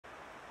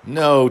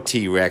No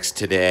T-Rex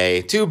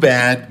today. Too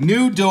bad.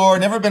 New door.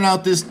 Never been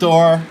out this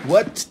door.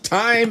 What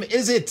time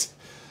is it?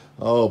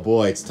 Oh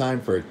boy, it's time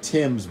for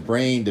Tim's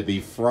brain to be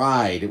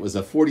fried. It was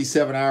a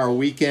 47-hour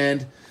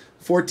weekend.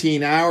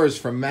 14 hours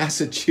from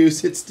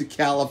Massachusetts to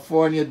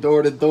California,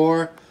 door to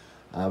door.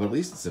 But at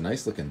least it's a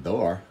nice looking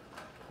door.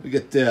 We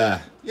get,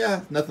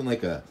 nothing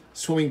like a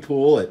swimming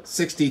pool at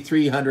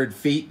 6,300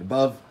 feet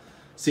above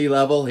sea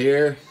level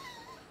here.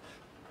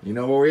 You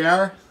know where we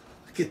are?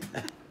 Look at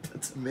that.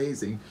 That's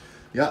amazing.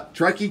 Yeah,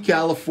 Truckee,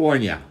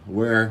 California,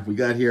 where we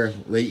got here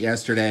late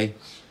yesterday,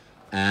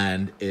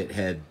 and it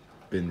had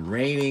been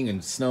raining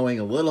and snowing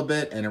a little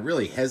bit, and it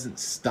really hasn't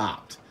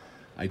stopped.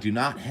 I do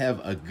not have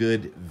a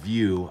good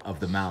view of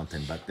the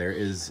mountain, but there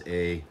is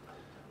a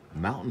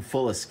mountain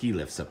full of ski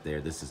lifts up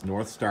there. This is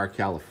North Star,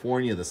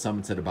 California. The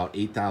summit's at about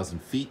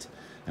 8,000 feet,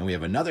 and we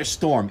have another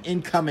storm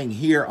incoming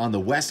here on the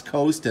west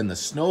coast, and the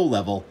snow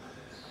level,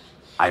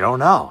 I don't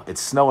know.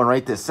 It's snowing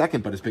right this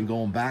second, but it's been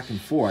going back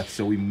and forth,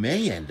 so we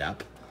may end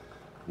up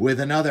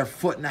with another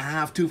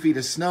 1.5 feet, 2 feet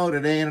of snow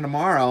today and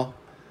tomorrow.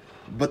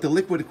 But the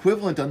liquid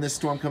equivalent on this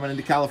storm coming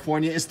into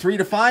California is 3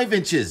 to 5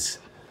 inches.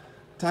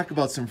 Talk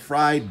about some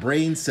fried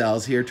brain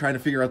cells here, trying to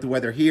figure out the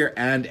weather here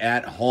and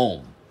at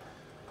home.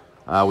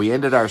 We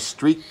ended our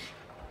streak.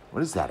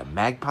 What is that, a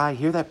magpie?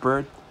 Hear that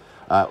bird?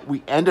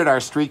 We ended our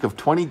streak of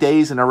 20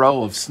 days in a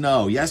row of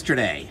snow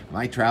yesterday.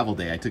 My travel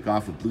day. I took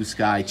off with blue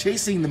sky,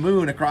 chasing the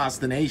moon across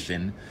the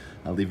nation.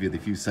 I'll leave you with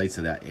a few sights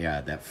of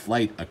that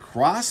flight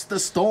across the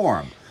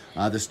storm.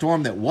 The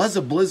storm that was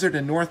a blizzard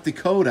in North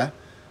Dakota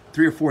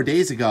 3 or 4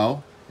 days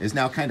ago is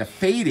now kind of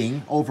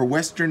fading over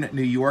western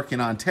New York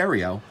and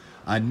Ontario.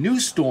 A new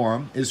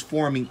storm is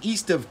forming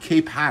east of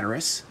Cape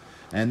Hatteras,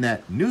 and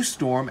that new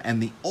storm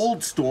and the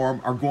old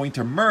storm are going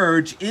to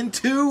merge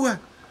into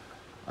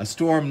a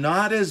storm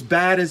not as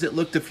bad as it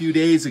looked a few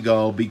days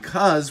ago.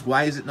 Because,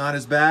 why is it not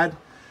as bad?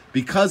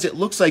 Because it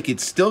looks like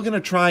it's still going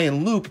to try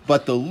and loop,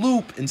 but the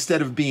loop,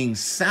 instead of being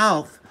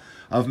south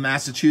of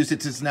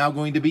Massachusetts, is now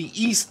going to be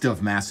east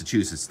of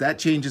Massachusetts. That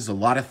changes a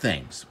lot of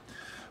things.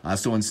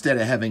 So instead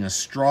of having a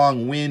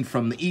strong wind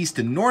from the east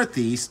and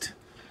northeast,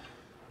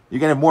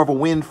 you're going to have more of a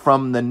wind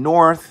from the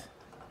north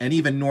and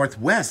even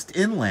northwest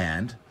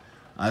inland.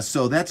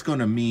 So that's going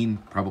to mean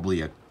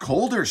probably a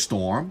colder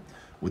storm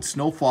with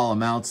snowfall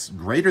amounts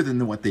greater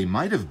than what they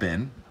might have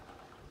been.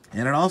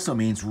 And it also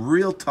means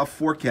real tough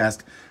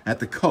forecast at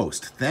the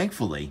coast.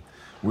 Thankfully,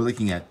 we're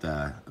looking at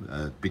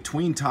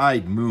between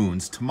tide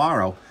moons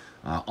tomorrow.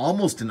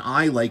 Almost an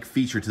eye-like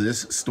feature to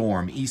this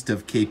storm east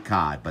of Cape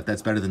Cod, but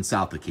that's better than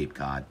south of Cape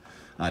Cod,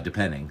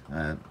 depending.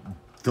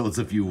 Those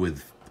of you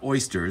with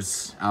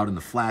oysters out in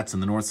the flats on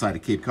the north side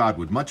of Cape Cod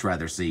would much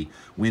rather see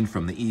wind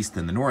from the east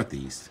than the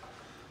northeast.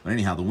 But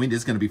anyhow, the wind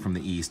is going to be from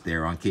the east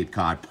there on Cape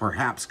Cod,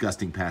 perhaps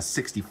gusting past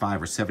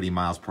 65 or 70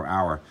 miles per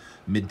hour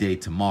midday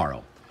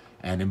tomorrow.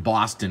 And in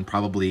Boston,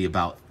 probably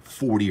about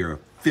 40 or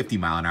 50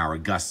 mile an hour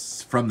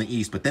gusts from the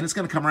east, but then it's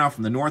going to come around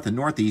from the north and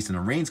northeast, and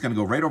the rain's going to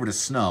go right over to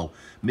snow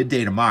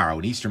midday tomorrow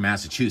in eastern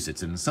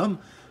Massachusetts. And some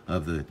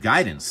of the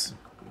guidance,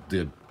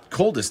 the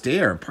coldest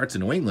air in parts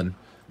of New England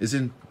is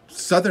in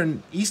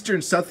southern,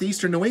 eastern,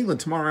 southeastern New England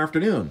tomorrow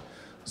afternoon.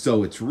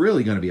 So it's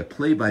really going to be a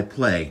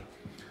play-by-play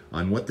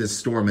on what this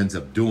storm ends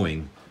up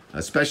doing,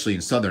 especially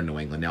in southern New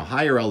England. Now,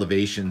 higher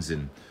elevations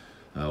in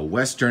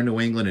western New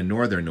England and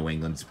northern New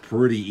England, it's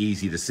pretty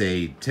easy to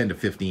say 10 to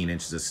 15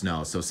 inches of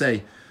snow. So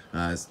say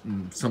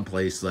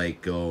someplace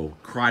like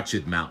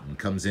Crotched Mountain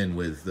comes in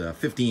with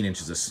 15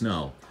 inches of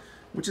snow,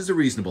 which is a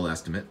reasonable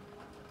estimate.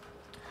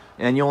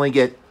 And you only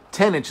get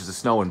 10 inches of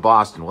snow in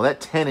Boston. Well,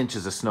 that 10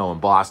 inches of snow in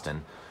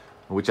Boston,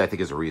 which I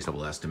think is a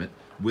reasonable estimate,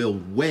 will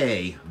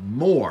weigh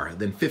more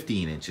than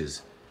 15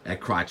 inches at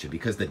Crotched,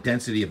 because the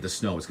density of the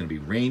snow is going to be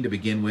rain to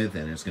begin with,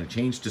 and it's going to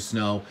change to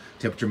snow.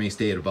 Temperature may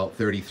stay at about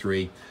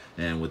 33,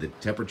 and with the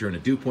temperature and a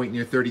dew point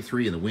near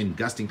 33 and the wind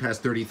gusting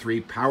past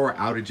 33, power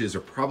outages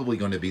are probably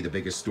going to be the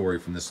biggest story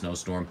from this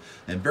snowstorm,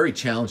 and very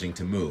challenging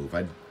to move.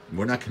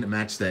 We're not going to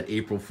match that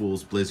April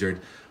Fool's blizzard.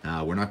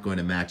 We're not going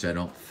to match, I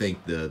don't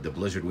think, the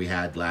blizzard we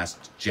had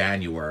last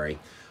January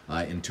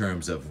in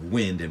terms of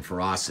wind and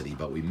ferocity,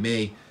 but we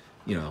may,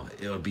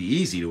 it'll be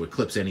easy to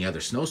eclipse any other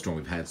snowstorm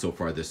we've had so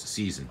far this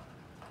season.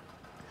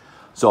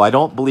 So I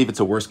don't believe it's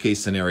a worst-case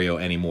scenario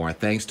anymore,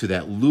 thanks to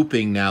that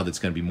looping now that's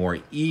going to be more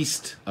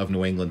east of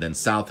New England than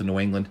south of New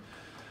England.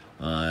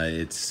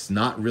 It's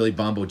not really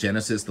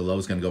bombogenesis. The low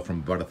is going to go from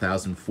about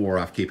 1,004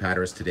 off Cape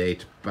Hatteras today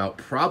to about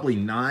probably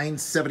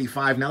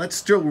 975. Now, that's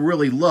still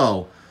really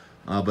low,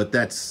 but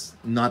that's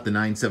not the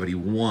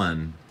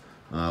 971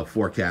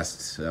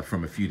 forecasts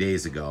from a few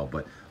days ago.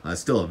 But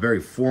still a very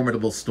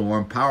formidable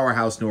storm,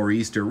 powerhouse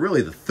nor'easter,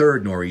 really the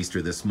third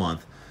nor'easter this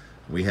month.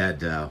 We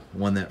had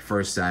one that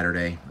first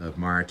Saturday of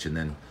March, and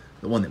then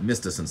the one that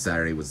missed us on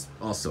Saturday was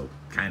also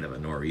kind of a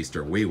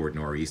nor'easter, wayward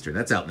nor'easter.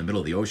 That's out in the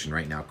middle of the ocean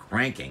right now,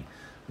 cranking.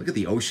 Look at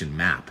the ocean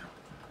map.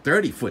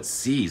 30-foot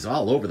seas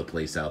all over the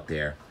place out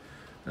there.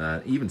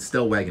 Even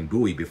Stellwagen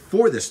Buoy,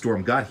 before this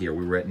storm got here,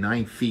 we were at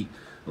 9 feet,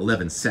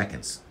 11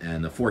 seconds.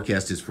 And the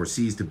forecast is for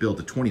seas to build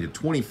to 20 to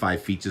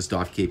 25 feet just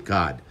off Cape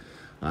Cod.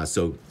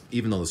 So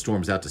even though the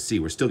storm's out to sea,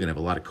 we're still going to have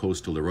a lot of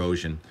coastal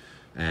erosion.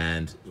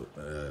 And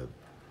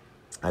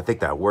I think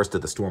that worst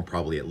of the storm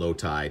probably at low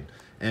tide.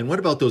 And what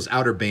about those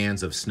outer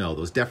bands of snow,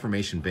 those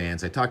deformation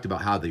bands? I talked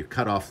about how they're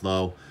cut off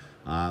low.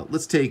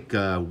 Let's take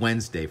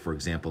Wednesday, for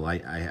example.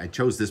 I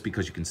chose this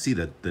because you can see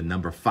the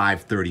number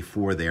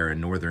 534 there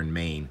in northern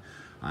Maine.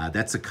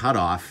 That's a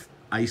cutoff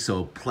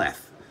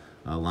isopleth,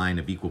 a line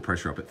of equal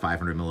pressure up at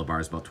 500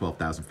 millibars, about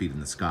 12,000 feet in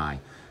the sky.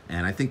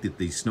 And I think that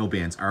these snow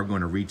bands are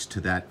going to reach to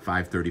that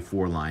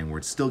 534 line, where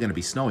it's still going to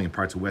be snowing in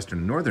parts of western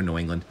and northern New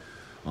England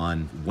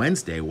on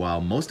Wednesday,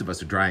 while most of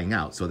us are drying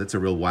out. So that's a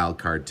real wild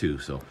card too.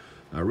 So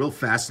real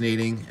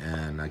fascinating,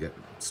 and I got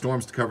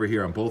storms to cover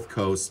here on both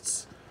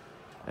coasts.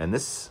 And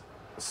this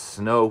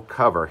snow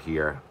cover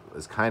here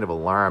is kind of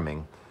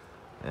alarming.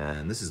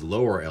 And this is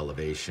lower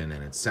elevation,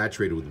 and it's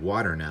saturated with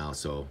water now.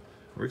 So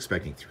we're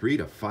expecting 3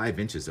 to 5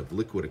 inches of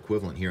liquid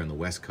equivalent here on the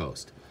west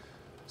coast.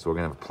 So we're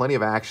going to have plenty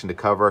of action to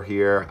cover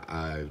here.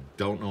 I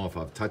don't know if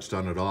I've touched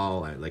on it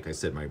all. Like I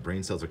said, my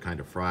brain cells are kind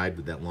of fried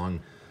with that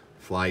long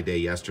fly day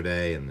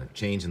yesterday and the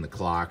change in the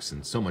clocks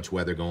and so much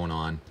weather going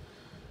on.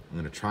 I'm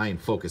going to try and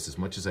focus as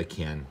much as I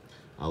can.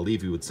 I'll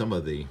leave you with some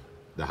of the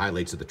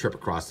highlights of the trip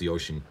across the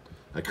ocean,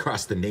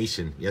 across the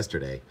nation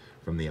yesterday,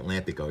 from the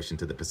Atlantic Ocean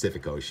to the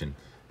Pacific Ocean,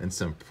 and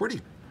some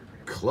pretty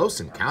close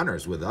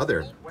encounters with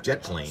other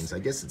jet planes. I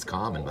guess it's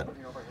common, but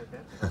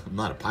I'm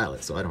not a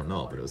pilot, so I don't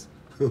know, but it was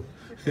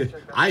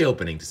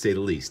eye-opening to say the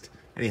least.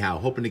 Anyhow,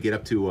 hoping to get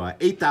up to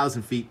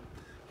 8,000 feet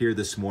here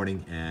this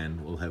morning,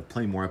 and we'll have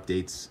plenty more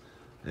updates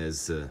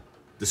as the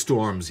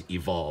storms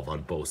evolve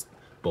on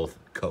both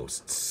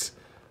coasts.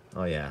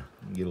 Oh yeah,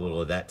 get a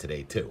little of that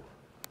today too.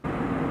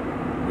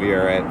 We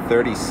are at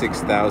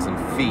 36,000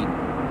 feet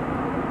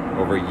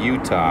over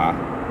Utah,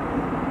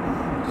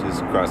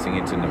 just crossing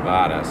into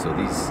Nevada. So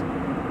these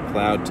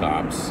cloud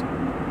tops,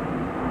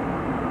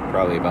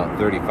 probably about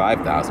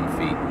 35,000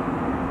 feet.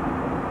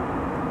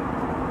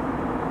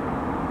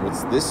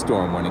 What's this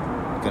storm going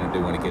to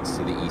do when it gets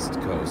to the east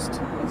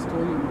coast?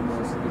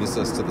 Is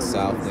this to the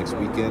south next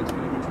weekend?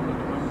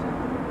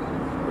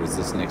 Or is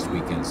this next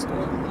weekend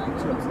storm?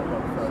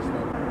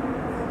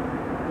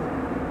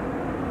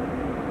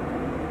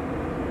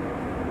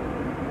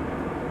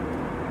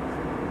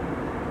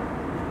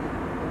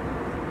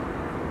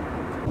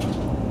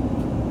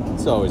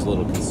 It's always a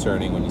little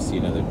concerning when you see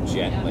another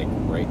jet like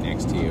right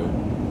next to you.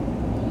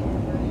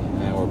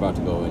 And we're about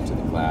to go into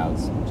the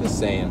clouds. Just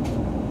saying.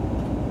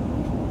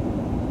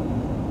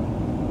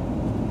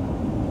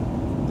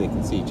 They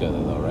can see each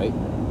other though, right?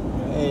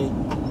 Hey.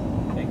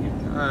 Thank you.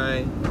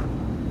 Hi.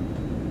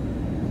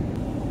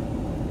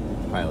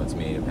 Pilots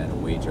may have had a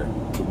wager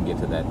who can get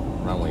to that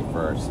runway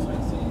first.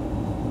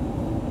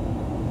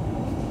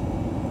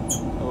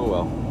 Oh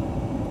well.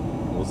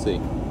 We'll see.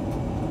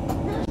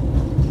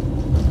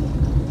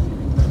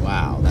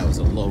 Wow, that was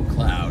a low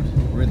cloud.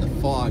 We're in the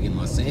fog in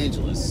Los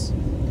Angeles.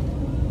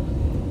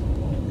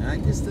 I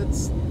guess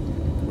that's,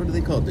 what do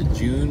they call it? The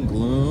June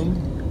gloom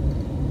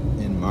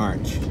in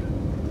March.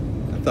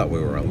 I thought we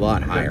were a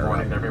lot higher. Good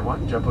morning,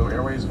 everyone. JetBlue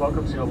Airways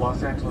welcomes you to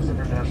Los Angeles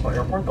International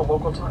Airport. The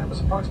local time is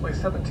approximately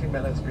 17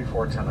 minutes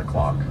before 10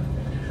 o'clock.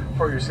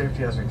 For your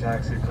safety as we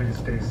taxi, please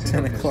stay seated.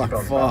 10 o'clock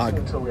fog.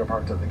 Until we are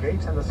parked at the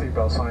gate and the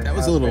seatbelt sign that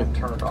was has a little been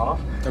turned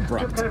off.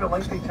 abrupt. It's kind of a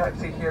lengthy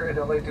taxi here in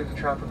LA due to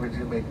traffic. We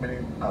do make many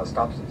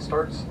stops and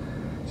starts.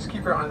 Just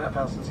keep your eye on that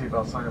fasten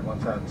seatbelt sign, and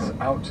once that's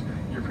out,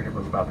 you're free to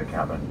move about the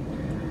cabin.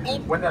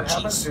 When that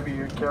happens, do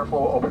be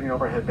careful opening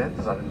overhead bins,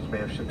 as items may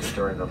have shifted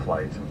during the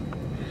flight.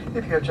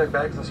 If you have checked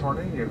bags this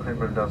morning, you can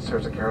move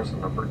downstairs at carousel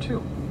number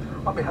 2.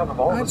 On behalf of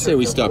all of us, I'd say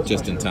we stopped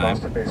just in time.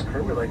 Boston-based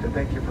crew, we'd like to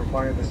thank you for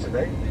flying this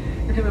today.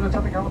 If you live in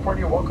Southern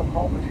California, welcome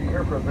home. If you're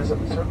here for a visit,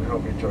 we certainly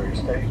hope you enjoy your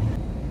stay.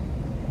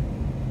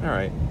 All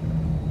right,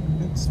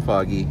 it's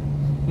foggy.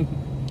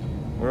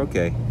 We're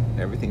okay.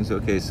 Everything's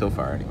okay so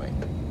far, anyway.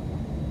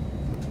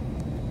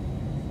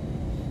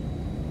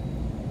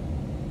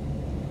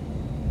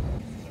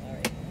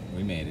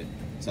 We made it.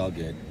 It's all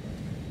good.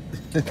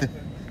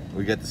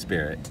 We got the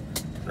Spirit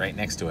right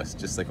next to us,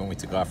 just like when we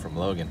took off from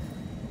Logan.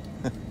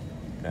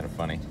 Kind of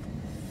funny.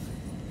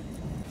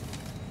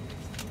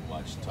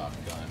 Watch Top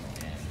Gun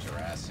and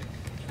Jurassic,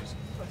 just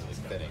really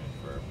fitting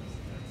for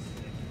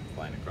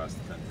flying across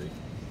the country.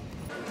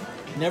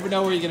 You never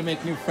know where you're going to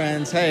make new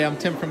friends. Hey, I'm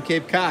Tim from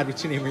Cape Cod.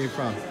 What's your name? Where are you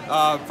from?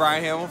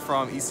 Brian Hamill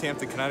from East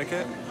Hampton,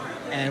 Connecticut.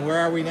 And where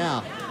are we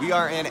now? We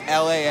are in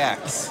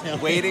LAX,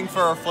 waiting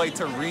for our flight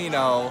to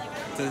Reno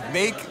to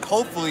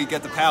hopefully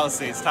get to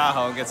Palisades,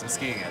 Tahoe, and get some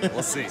skiing in.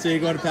 We'll see. So you're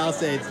going to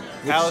Palisades.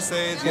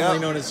 Palisades, formerly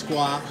known as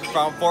Squaw.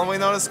 Formerly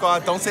known as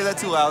Squaw. Don't say that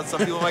too loud. Some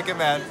people might get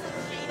mad.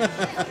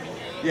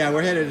 Yeah,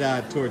 we're headed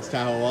towards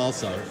Tahoe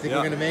also. Think we're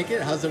going to make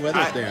it? How's the weather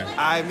up there?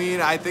 I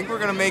mean, I think we're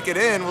going to make it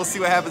in. We'll see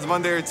what happens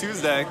Monday or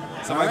Tuesday.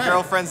 So my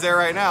girlfriend's there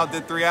right now.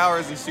 Did 3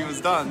 hours and she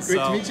was done. Great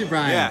to meet you,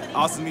 Brian. Yeah,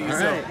 awesome to meet you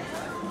too.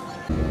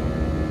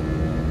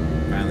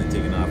 Finally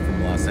taking off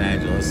from Los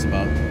Angeles,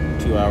 about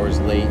 2 hours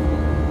late.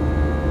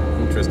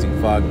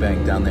 Interesting fog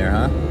bank down there,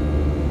 huh?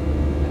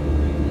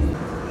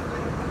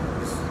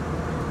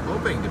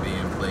 Hoping to be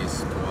in place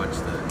to watch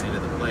the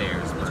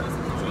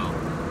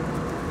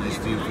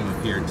view from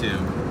up here too.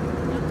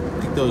 I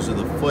think those are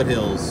the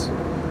foothills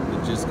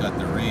that just got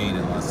the rain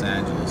in Los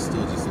Angeles.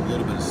 Still just a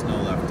little bit of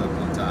snow left up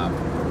on top.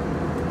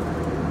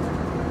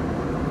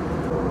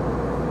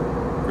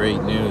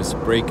 Great news,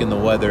 break in the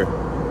weather.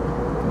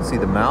 You can see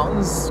the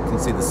mountains, you can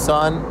see the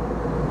sun.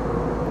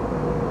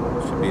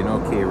 Should be an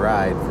okay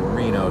ride from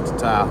Reno to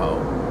Tahoe,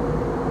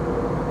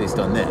 based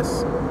on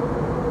this.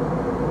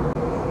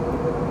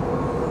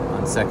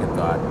 On second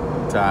thought,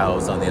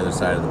 Tahoe's on the other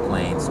side of the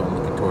plain, so I'm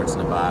looking towards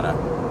Nevada.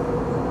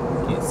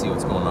 Can't see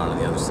what's going on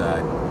the other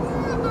side.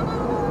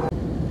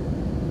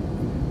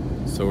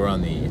 So we're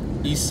on the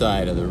east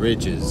side of the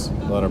ridges.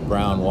 A lot of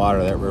brown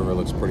water. That river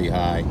looks pretty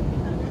high.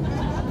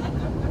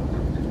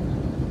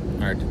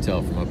 Hard to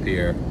tell from up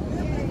here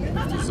if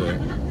there's a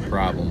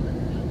problem.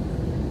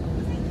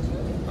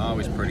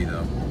 Always pretty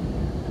though.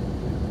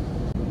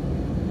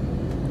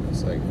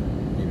 Looks like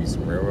maybe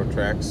some railroad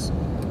tracks.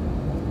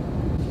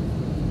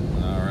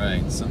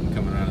 Alright, something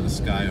coming out of the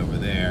sky over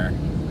there.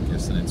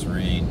 Guessing it's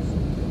rain.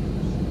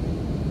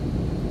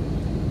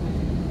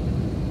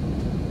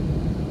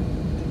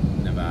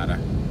 Nevada.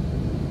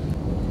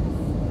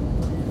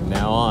 From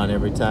now on,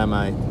 every time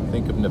I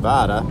think of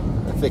Nevada,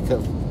 I think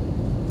of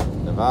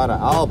Nevada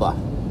Alba.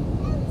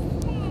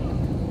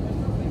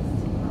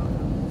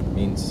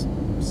 Means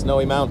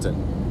snowy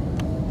mountain.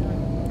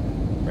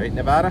 Right,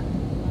 Nevada?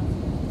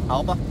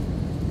 Alba?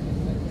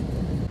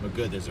 Oh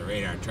good, there's a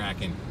radar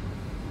tracking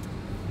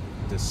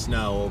the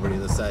snow over to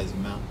the side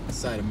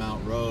of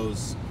Mount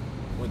Rose.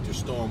 Winter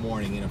storm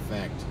warning in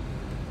effect.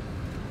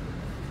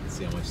 Let's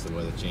see how much the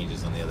weather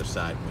changes on the other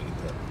side when we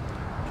get to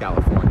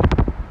California.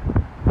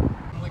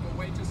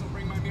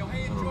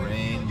 A little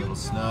rain, little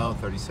snow,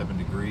 37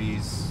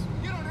 degrees.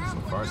 So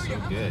far, so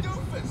good.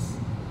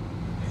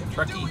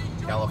 Truckee,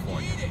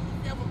 California.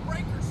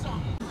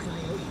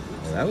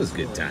 Well, that was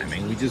good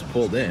timing. We just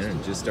pulled in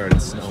and just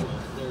started snowing.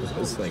 It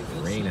was like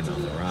raining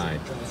on the ride.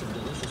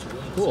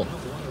 Cool.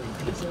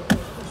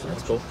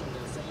 That's cool.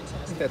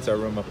 I think that's our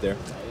room up there.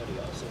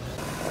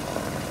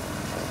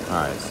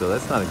 Alright, so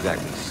that's not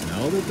exactly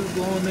snow that they're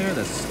blowing there,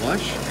 that's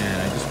slush,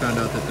 and I just found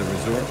out that the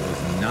resort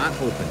was not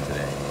open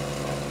today.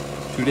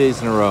 2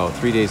 days in a row,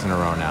 3 days in a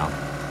row now.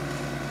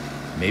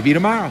 Maybe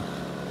tomorrow.